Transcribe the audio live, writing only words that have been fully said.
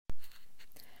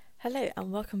Hello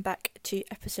and welcome back to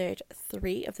episode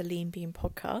 3 of the Lean Bean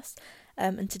podcast.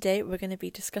 And today we're going to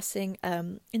be discussing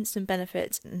instant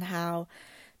benefits and how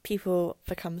people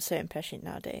become so impatient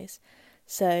nowadays.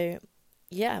 So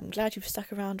yeah, I'm glad you've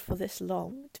stuck around for this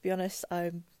long. To be honest,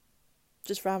 I'm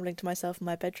just rambling to myself in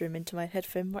my bedroom into my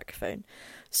headphone microphone.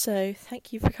 So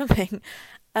thank you for coming.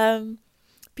 So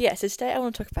today I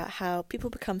want to talk about how people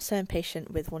become so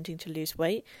impatient with wanting to lose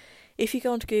weight. If you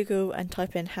go onto Google and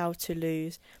type in how to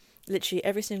lose, literally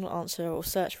every single answer or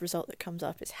search result that comes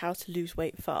up is how to lose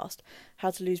weight fast, how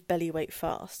to lose belly weight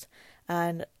fast.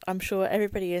 And I'm sure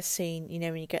everybody has seen,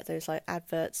 when you get those like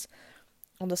adverts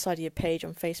on the side of your page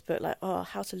on Facebook, like,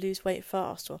 how to lose weight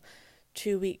fast, or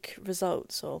 2-week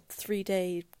results, or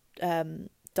 3-day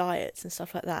diets and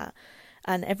stuff like that.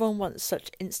 And everyone wants such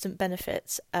instant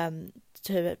benefits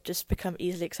to just become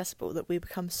easily accessible that we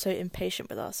become so impatient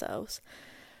with ourselves.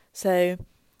 So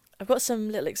I've got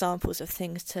some little examples of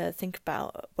things to think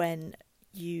about when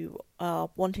you are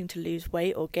wanting to lose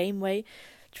weight or gain weight.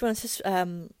 To be honest, this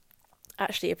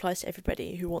actually applies to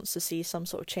everybody who wants to see some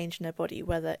sort of change in their body,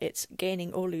 whether it's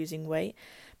gaining or losing weight,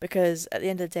 because at the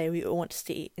end of the day, we all want to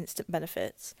see instant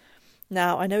benefits.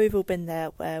 Now, I know we've all been there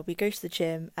where we go to the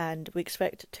gym and we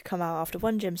expect to come out after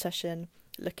one gym session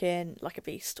looking like a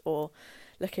beast or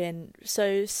looking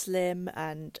so slim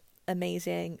and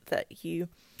amazing that you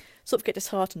sort of get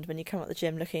disheartened when you come out the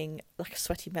gym looking like a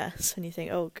sweaty mess and you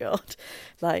think, oh god,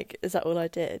 like, is that all I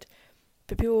did?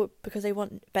 But people, because they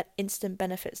want instant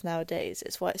benefits nowadays,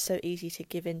 it's why it's so easy to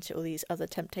give in to all these other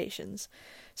temptations.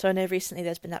 So I know recently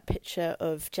there's been that picture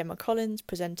of Gemma Collins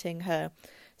presenting her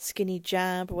skinny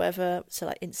jab or whatever, so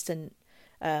like instant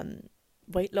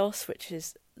weight loss, which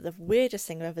is the weirdest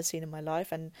thing I've ever seen in my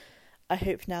life, and I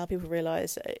hope now people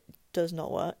realise that it does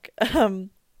not work.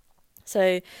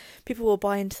 So people will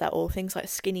buy into that, or things like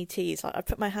skinny teas. Like, I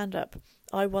put my hand up.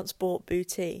 I once bought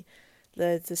Booty,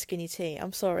 the skinny tea.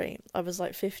 I'm sorry, I was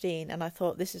like 15 and I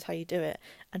thought this is how you do it.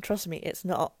 And trust me, it's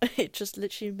not. It just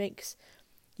literally makes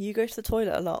you go to the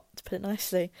toilet a lot, to put it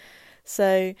nicely.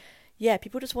 So yeah,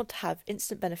 people just want to have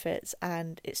instant benefits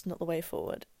and it's not the way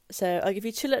forward. So I'll give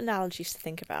you 2 little analogies to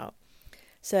think about.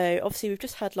 So obviously we've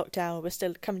just had lockdown. We're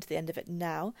still coming to the end of it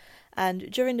now.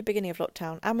 And during the beginning of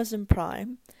lockdown, Amazon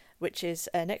Prime, which is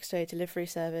a next-day delivery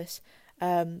service,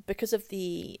 because of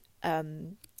the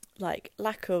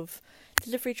lack of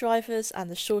delivery drivers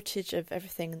and the shortage of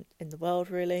everything in the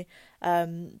world, really,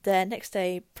 their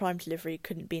next-day Prime delivery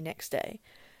couldn't be next day.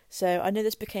 So I know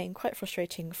this became quite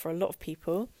frustrating for a lot of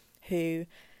people who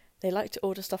they like to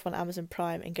order stuff on Amazon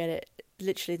Prime and get it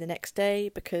literally the next day,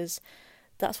 because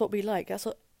that's what we like. That's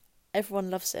what everyone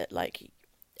loves it. Like,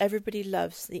 everybody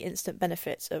loves the instant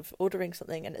benefits of ordering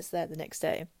something and it's there the next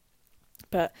day.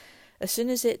 But as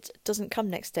soon as it doesn't come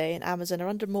next day and Amazon are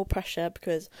under more pressure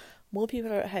because more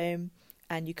people are at home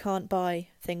and you can't buy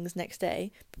things next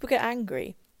day, people get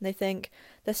angry and they think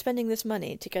they're spending this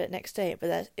money to get it next day,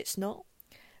 but it's not.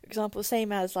 For example,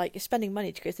 same as like you're spending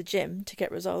money to go to the gym to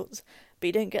get results, but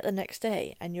you don't get the next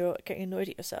day and you're getting annoyed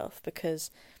at yourself because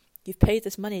you've paid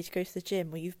this money to go to the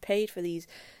gym, or you've paid for these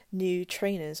new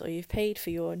trainers, or you've paid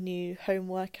for your new home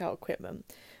workout equipment,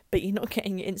 but you're not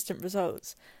getting instant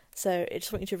results. So I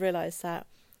just want you to realise that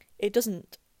it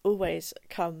doesn't always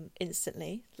come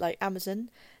instantly. Like Amazon,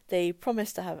 they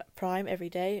promise to have Prime every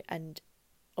day, and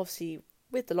obviously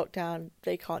with the lockdown,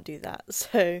 they can't do that.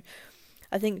 So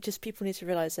I think just people need to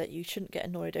realise that you shouldn't get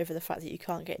annoyed over the fact that you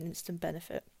can't get an instant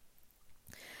benefit.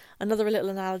 Another little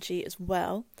analogy as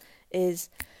well is,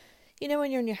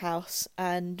 when you're in your house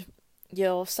and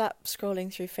you're sat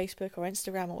scrolling through Facebook or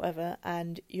Instagram or whatever,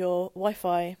 and your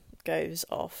Wi-Fi goes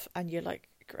off and you're like,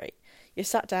 great. You're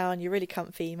sat down, you're really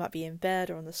comfy, you might be in bed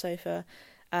or on the sofa,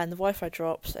 and the Wi-Fi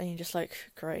drops and you're just like,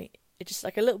 great. It's just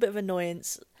like a little bit of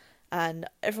annoyance and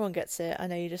everyone gets it. I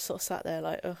know you just sort of sat there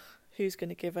like, ugh, who's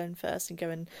going to give in first and go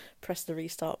and press the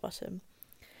restart button?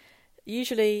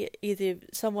 Usually either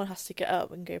someone has to get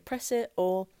up and go press it,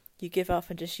 or you give up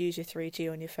and just use your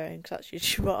 3G on your phone, because that's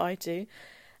usually what I do.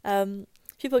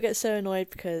 People get so annoyed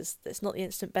because it's not the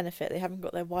instant benefit. They haven't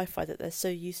got their Wi-Fi that they're so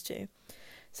used to.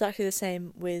 It's actually the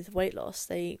same with weight loss.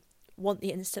 They want the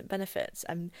instant benefits,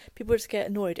 and people just get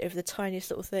annoyed over the tiniest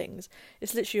little things.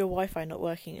 It's literally your Wi-Fi not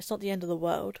working. It's not the end of the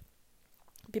world.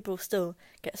 People still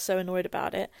get so annoyed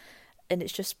about it, and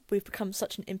it's just we've become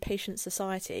such an impatient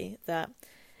society that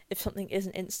if something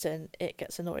isn't instant, it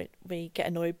gets annoyed. We get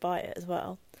annoyed by it as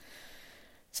well.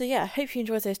 So yeah, I hope you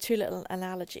enjoyed those 2 little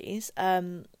analogies.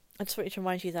 I just wanted to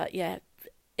remind you that,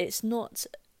 it's not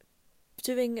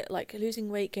doing, like, losing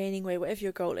weight, gaining weight, whatever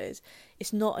your goal is,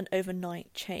 it's not an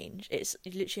overnight change.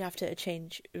 You literally have to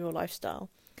change your lifestyle.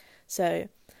 So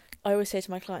I always say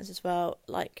to my clients as well,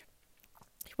 like,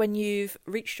 when you've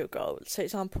reached your goal, so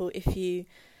example, if you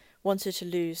wanted to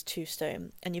lose 2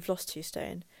 stone and you've lost 2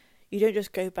 stone, you don't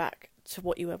just go back to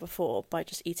what you were before by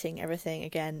just eating everything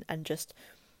again and just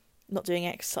not doing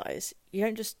exercise. You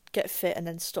don't just get fit and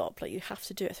then stop. Like, you have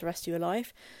to do it for the rest of your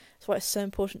life. That's why it's so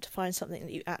important to find something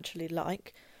that you actually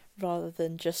like, rather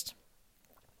than just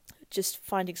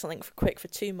finding something quick for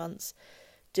 2 months,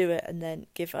 do it and then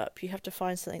give up. You have to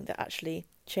find something that actually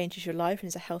changes your life and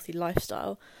is a healthy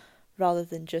lifestyle, rather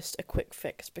than just a quick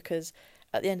fix, because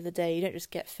at the end of the day, you don't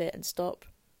just get fit and stop.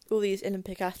 All these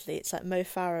Olympic athletes like Mo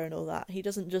Farah and all that, he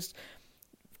doesn't just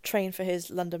train for his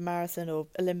London Marathon or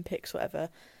Olympics, whatever,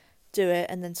 do it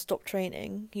and then stop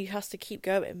training. He has to keep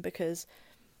going because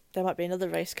there might be another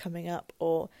race coming up,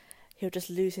 or he'll just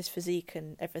lose his physique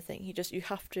and everything. You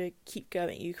have to keep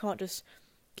going. You can't just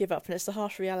give up, and it's the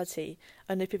harsh reality.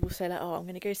 I know people say like, oh, I'm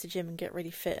going to go to the gym and get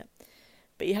really fit,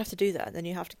 but you have to do that, and then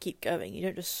you have to keep going. You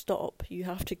don't just stop. You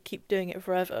have to keep doing it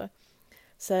forever.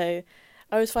 So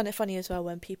I always find it funny as well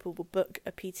when people will book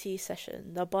a PT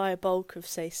session. They'll buy a bulk of,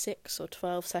 say, 6 or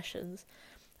 12 sessions,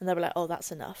 and they'll be like, oh,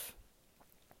 that's enough.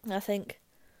 And I think,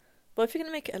 well, if you're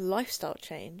going to make it a lifestyle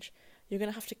change, you're going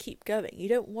to have to keep going. You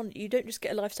don't just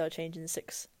get a lifestyle change in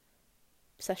 6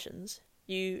 sessions.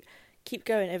 You keep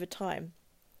going over time,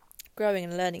 growing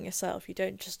and learning yourself. You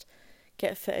don't just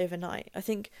get fit overnight. I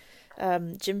think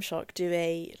Gymshark do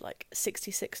a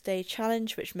 66-day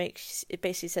challenge, which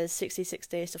basically says 66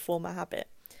 days to form a habit,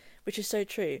 which is so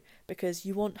true, because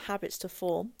you want habits to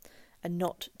form and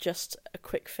not just a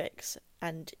quick fix.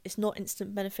 And it's not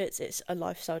instant benefits, it's a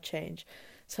lifestyle change.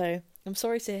 So I'm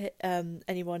sorry to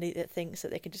anyone that thinks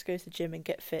that they can just go to the gym and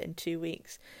get fit in 2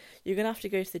 weeks. You're going to have to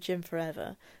go to the gym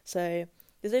forever. So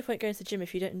there's no point going to the gym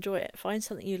if you don't enjoy it. Find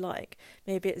something you like.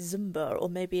 Maybe it's Zumba, or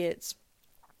maybe it's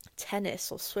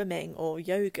tennis or swimming or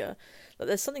yoga.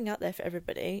 There's something out there for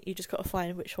everybody. You just got to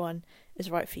find which one is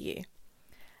right for you.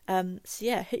 So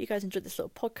yeah, I hope you guys enjoyed this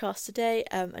little podcast today.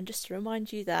 And just to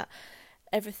remind you that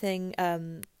everything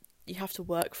you have to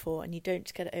work for, and you don't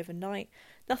just get it overnight.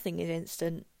 Nothing is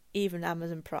instant, even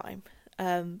Amazon Prime.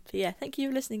 But yeah, thank you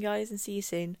for listening, guys, and see you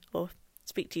soon, or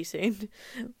speak to you soon.